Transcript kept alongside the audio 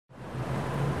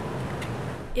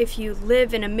If you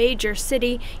live in a major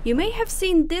city, you may have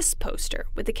seen this poster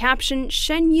with the caption,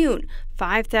 Shen Yun,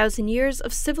 5,000 Years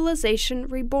of Civilization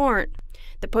Reborn.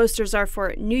 The posters are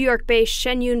for New York-based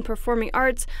Shen Yun Performing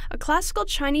Arts, a classical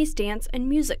Chinese dance and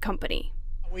music company.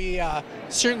 We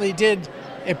certainly did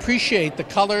appreciate the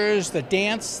colors, the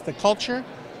dance, the culture,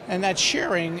 and that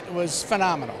sharing was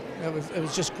phenomenal. It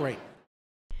was just great.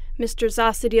 Mr.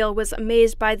 Zastudil was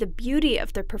amazed by the beauty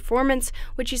of the performance,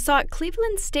 which he saw at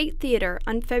Cleveland State Theater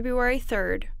on February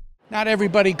 3rd. Not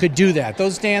everybody could do that.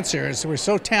 Those dancers were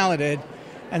so talented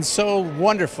and so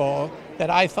wonderful that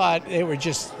I thought they were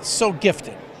just so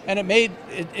gifted. And it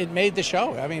made the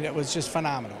show. I mean, it was just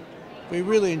phenomenal. We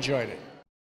really enjoyed it.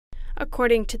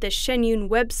 According to the Shen Yun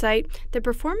website, the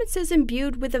performance is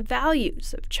imbued with the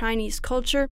values of Chinese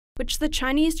culture, which the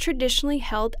Chinese traditionally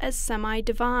held as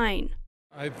semi-divine.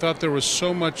 I thought there was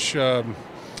so much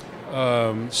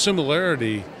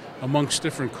similarity amongst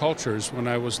different cultures when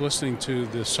I was listening to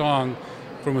the song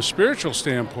from a spiritual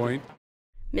standpoint.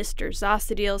 Mr.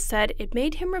 Zastudil said it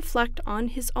made him reflect on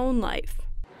his own life.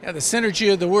 Yeah, the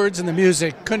synergy of the words and the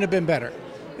music couldn't have been better.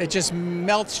 It just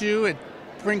melts you, it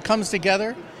comes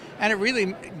together, and it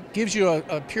really gives you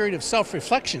a period of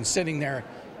self-reflection sitting there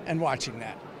and watching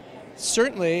that.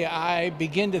 Certainly, I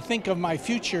begin to think of my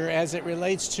future as it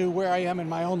relates to where I am in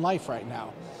my own life right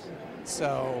now.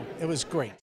 So it was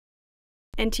great.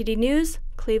 NTD News,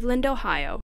 Cleveland,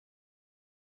 Ohio.